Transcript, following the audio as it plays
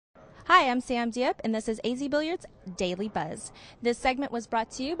Hi, I'm Samm Diep, and this is AZ Billiards Daily Buzz. This segment was brought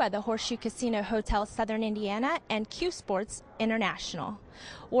to you by the Horseshoe Casino Hotel Southern Indiana and Q Sports International.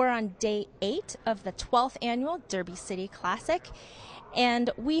 We're on day 8 of the 12th annual Derby City Classic, and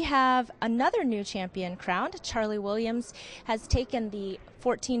we have another new champion crowned. Charlie Williams has taken the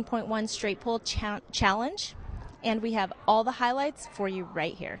 14.1 straight pull challenge, and we have all the highlights for you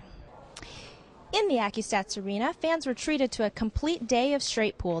right here. In the AccuStats Arena, fans were treated to a complete day of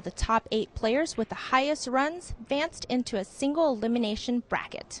straight pool. The top 8 players with the highest runs advanced into a single elimination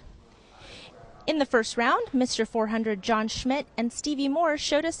bracket. In the first round, Mr. 400 John Schmidt and Stevie Moore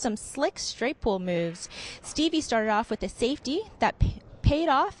showed us some slick straight pool moves. Stevie started off with a safety that paid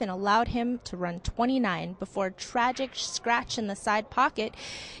off and allowed him to run 29 before a tragic scratch in the side pocket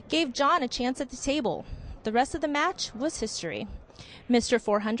gave John a chance at the table. The rest of the match was history. Mr.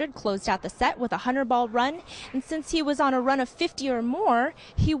 400 closed out the set with a 100-ball run, and since he was on a run of 50 or more,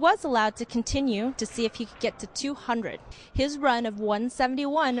 he was allowed to continue to see if he could get to 200. His run of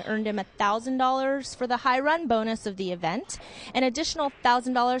 171 earned him $1,000 for the high run bonus of the event, an additional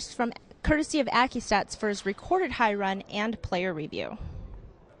 $1,000 from courtesy of AccuStats for his recorded high run and player review.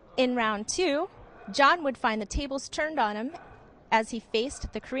 In round 2, John would find the tables turned on him as he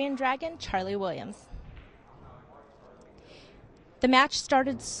faced the Korean Dragon, Charlie Williams. The match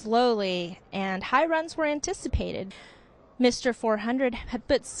started slowly, and high runs were anticipated. Mr. 400 had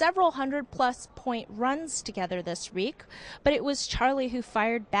put several 100-plus point runs together this week, but it was Charlie who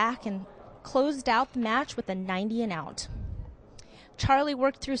fired back and closed out the match with a 90 and out. Charlie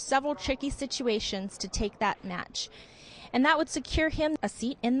worked through several tricky situations to take that match, and that would secure him a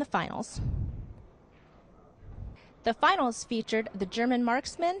seat in the finals. The finals featured the German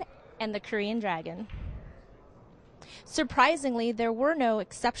Marksman and the Korean Dragon. Surprisingly, there were no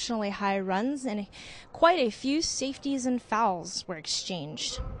exceptionally high runs, and quite a few safeties and fouls were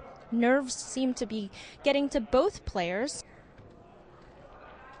exchanged. Nerves seemed to be getting to both players.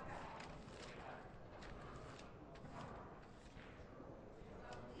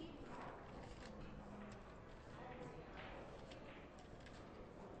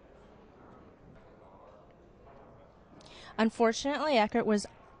 Unfortunately, Eckert was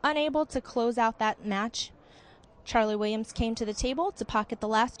unable to close out that match. Charlie Williams came to the table to pocket the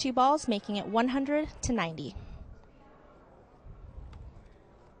last 2 balls, making it 100 to 90.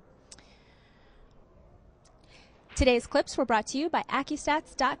 Today's clips were brought to you by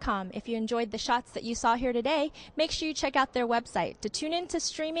AccuStats.com. If you enjoyed the shots that you saw here today, make sure you check out their website to tune into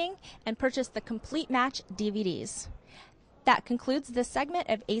streaming and purchase the complete match DVDs. That concludes this segment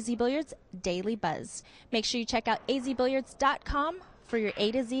of AZ Billiards Daily Buzz. Make sure you check out azbilliards.com for your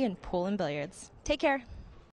A to Z in pool and billiards. Take care.